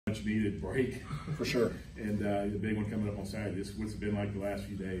much needed break. For sure. And the big one coming up on Saturday. What's it been like the last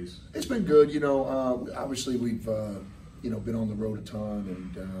few days? It's been good. Obviously we've, been on the road a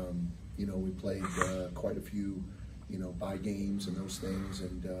ton, and, we played quite a few, bye games and those things.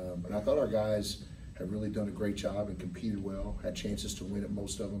 And I thought our guys have really done a great job and competed well, had chances to win at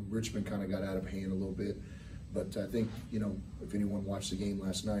most of them. Richmond kind of got out of hand a little bit. But I think, if anyone watched the game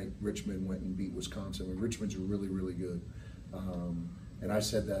last night, Richmond went and beat Wisconsin. And Richmond's really, really good. And I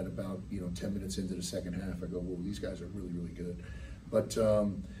said that about, 10 minutes into the second half. I go, well, these guys are really, really good. But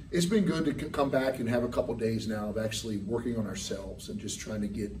it's been good to come back and have a couple days now of actually working on ourselves and just trying to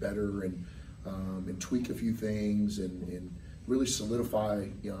get better and tweak a few things and really solidify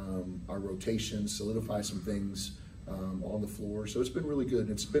our rotations, solidify some things on the floor. So it's been really good.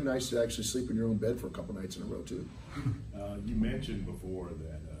 It's been nice to actually sleep in your own bed for a couple nights in a row too. You mentioned before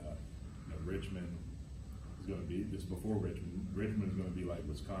that Richmond is going to be, this before Richmond is going to be like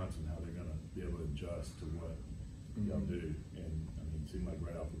Wisconsin, how they're going to be able to adjust to what y'all do. And I mean, it seemed like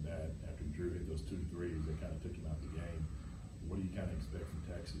right off the bat, after Drew hit those 2 threes, they kind of took him out the game. What do you kind of expect from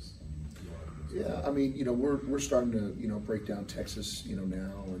Texas? Yeah, I mean, we're starting to, break down Texas,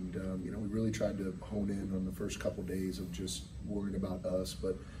 now, and, we really tried to hone in on the first couple days of just worrying about us.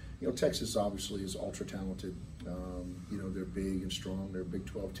 But, Texas obviously is ultra talented. They're big and strong. They're a Big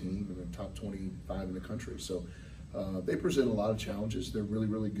 12 team, and they're top 25 in the country. So they present a lot of challenges. They're really,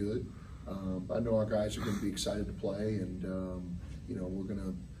 really good. I know our guys are going to be excited to play, and, we're going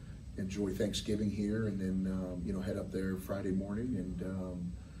to enjoy Thanksgiving here and then, head up there Friday morning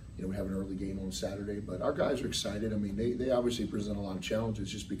and, we have an early game on Saturday, but our guys are excited. I mean, they obviously present a lot of challenges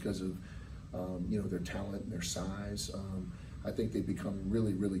just because of, their talent and their size. I think they've become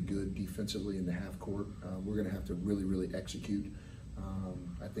really, really good defensively in the half court. We're going to have to really, really execute.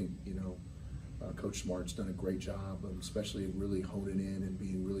 I think, Coach Smart's done a great job, especially really honing in and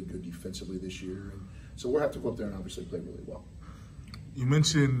being really good defensively this year. And so we'll have to go up there and obviously play really well. You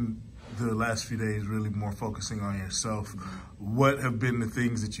mentioned the last few days really more focusing on yourself. What have been the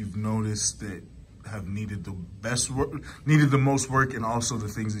things that you've noticed that have needed the most work, and also the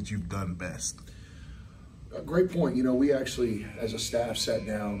things that you've done best? A great point. We actually, as a staff, sat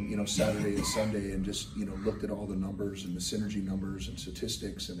down, Saturday and Sunday and just, looked at all the numbers and the synergy numbers and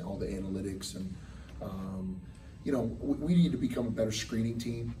statistics and all the analytics. And, we need to become a better screening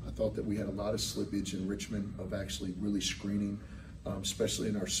team. I thought that we had a lot of slippage in Richmond of actually really screening, especially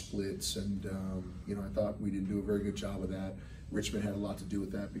in our splits. And, I thought we didn't do a very good job of that. Richmond had a lot to do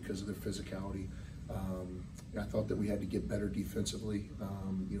with that because of their physicality. I thought that we had to get better defensively,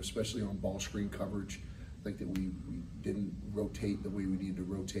 especially on ball screen coverage. I think that we didn't rotate the way we needed to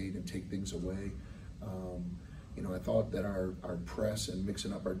rotate and take things away. I thought that our press and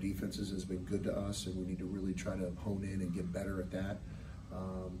mixing up our defenses has been good to us, and we need to really try to hone in and get better at that.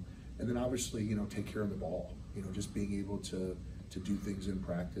 And then obviously, take care of the ball, just being able to do things in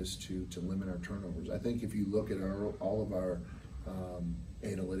practice to limit our turnovers. I think if you look at all of our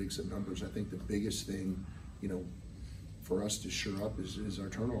analytics and numbers, I think the biggest thing, for us to shore up is our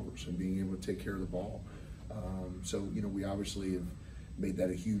turnovers and being able to take care of the ball. So, we obviously have made that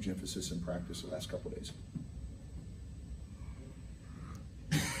a huge emphasis in practice the last couple of days.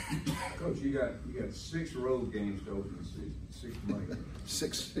 Coach, you got 6 road games to open the season, 6 money games.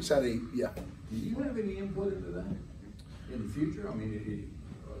 Six out of 8, yeah. Do you have any input into that in the future? I mean,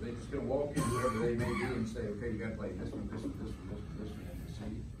 are they just going to walk in whoever they may be and say, okay, you got to play this one, this one, this one, this one,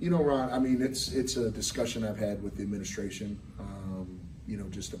 and see? Ron, I mean, it's a discussion I've had with the administration,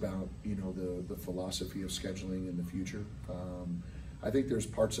 just about, the philosophy of scheduling in the future. I think there's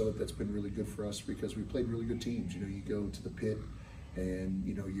parts of it that's been really good for us because we played really good teams. You go to the pit and,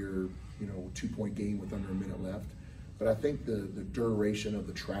 you're, 2-point game with under a minute left. But I think the duration of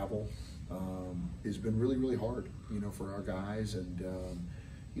the travel has been really, really hard, for our guys. And,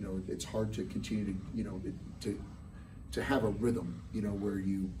 it's hard to continue to, to have a rhythm, where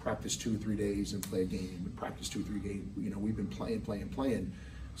you practice 2 or 3 days and play a game, and practice 2 or 3 games. We've been playing.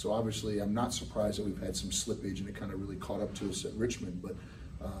 So obviously, I'm not surprised that we've had some slippage, and it kind of really caught up to us at Richmond. But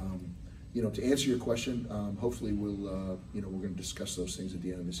to answer your question, hopefully we'll, we're going to discuss those things at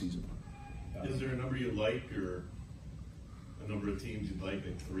the end of the season. Is there a number you like, or a number of teams you'd like,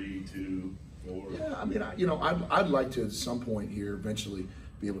 like 3, 2, 4? Yeah, I mean, I'd like to at some point here eventually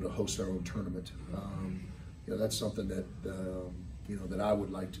be able to host our own tournament. That's something that that I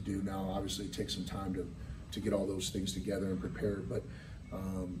would like to do. Now, obviously, it takes some time to get all those things together and prepare. But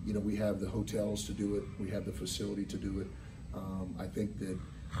we have the hotels to do it. We have the facility to do it. I think that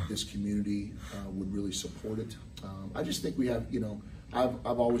this community would really support it. I just think we have,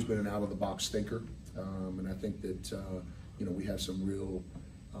 I've always been an out-of-the-box thinker, and I think that we have some real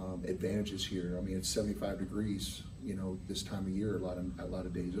advantages here. I mean, it's 75 degrees, you know, this time of year. A lot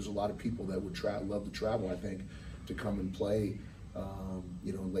of days. There's a lot of people that would love to travel, I think, to come and play,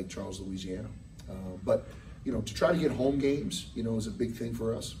 you know, in Lake Charles, Louisiana. But you know, to try to get home games, you know, is a big thing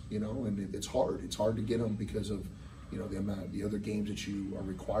for us. You know, and it's hard. It's hard to get them because of, you know, the other games that you are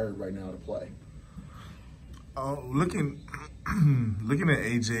required right now to play. Looking at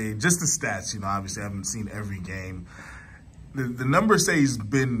AJ, just the stats, you know, obviously I haven't seen every game. The numbers say he's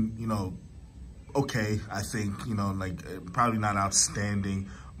been, you know, okay, I think, you know, like probably not outstanding,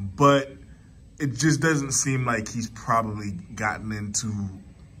 but it just doesn't seem like he's probably gotten into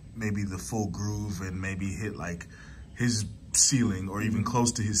maybe the full groove and maybe hit like his ceiling or even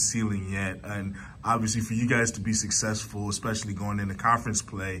close to his ceiling yet. And obviously for you guys to be successful, especially going into conference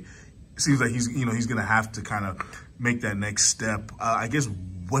play, it seems like he's, you know, he's going to have to kind of make that next step. I guess,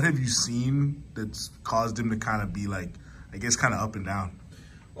 what have you seen that's caused him to kind of be like, I guess, kind of up and down?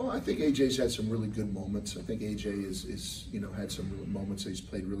 Well, I think AJ's had some really good moments. I think AJ is you know, had some moments that he's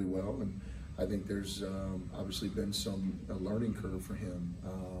played really well, and I think there's obviously been a learning curve for him.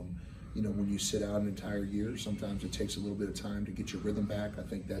 You know, when you sit out an entire year, sometimes it takes a little bit of time to get your rhythm back. I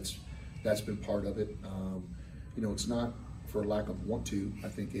think that's been part of it. You know, it's not for lack of want to. I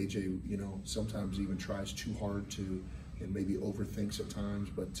think AJ, you know, sometimes even tries too hard to, and maybe overthinks at times.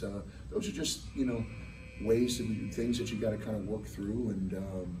 But those are just, you know, things that you got to kind of work through. And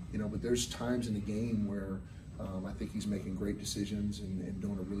you know, but there's times in the game where I think he's making great decisions and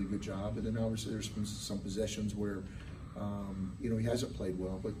doing a really good job. And then obviously there's been some possessions where you know, he hasn't played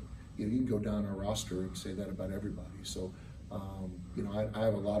well. But you know, you can go down our roster and say that about everybody. So you know, I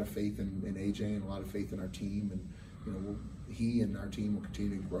have a lot of faith in AJ and a lot of faith in our team. And you know, he and our team will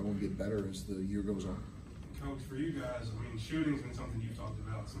continue to grow and get better as the year goes on. Coach, for you guys, I mean, shooting's been something you've talked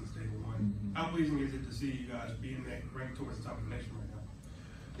about since day one. How pleasing is it to see you guys being ranked towards the top of the nation right now?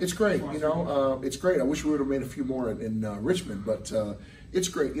 It's great, you know. It's great. I wish we would have made a few more in Richmond, but it's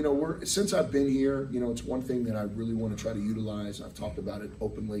great. You know, since I've been here, you know, it's one thing that I really want to try to utilize. I've talked about it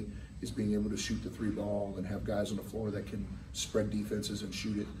openly, is being able to shoot the 3-ball and have guys on the floor that can spread defenses and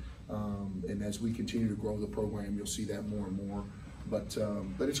shoot it. And as we continue to grow the program, you'll see that more and more. But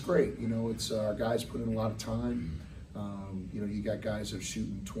it's great. You know, it's our guys put in a lot of time. You know, you got guys that are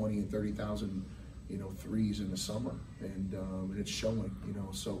shooting 20 and 30,000, you know, threes in the summer, and it's showing. You know,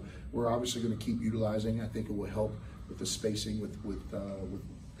 so we're obviously going to keep utilizing. I think it will help with the spacing with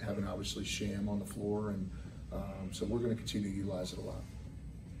having obviously Sham on the floor, and so we're going to continue to utilize it a lot.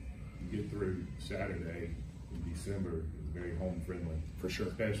 You get through Saturday in December, it's very home friendly. For sure.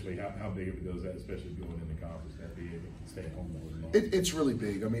 Especially how big of it does that, especially going into conference, that being able to stay at home all the time. It's really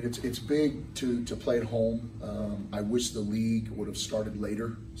big. I mean, it's big to play at home. I wish the league would have started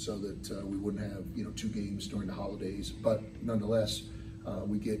later so that we wouldn't have, you know, 2 games during the holidays. But nonetheless,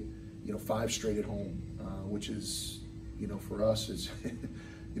 we get, you know, 5 straight at home, which is, you know, for us is,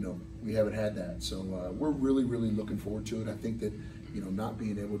 you know, we haven't had that. So we're really, really looking forward to it. I think that, you know, not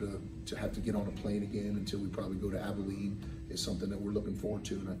being able to have to get on a plane again until we probably go to Abilene is something that we're looking forward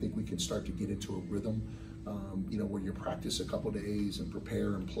to. And I think we can start to get into a rhythm, you know, where you practice a couple days and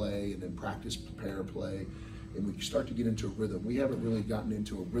prepare and play, and then practice, prepare, play. And we can start to get into a rhythm. We haven't really gotten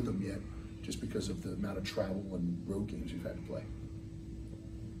into a rhythm yet just because of the amount of travel and road games we've had to play.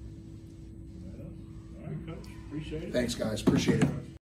 All right, Coach. Appreciate it. Thanks, guys. Appreciate it.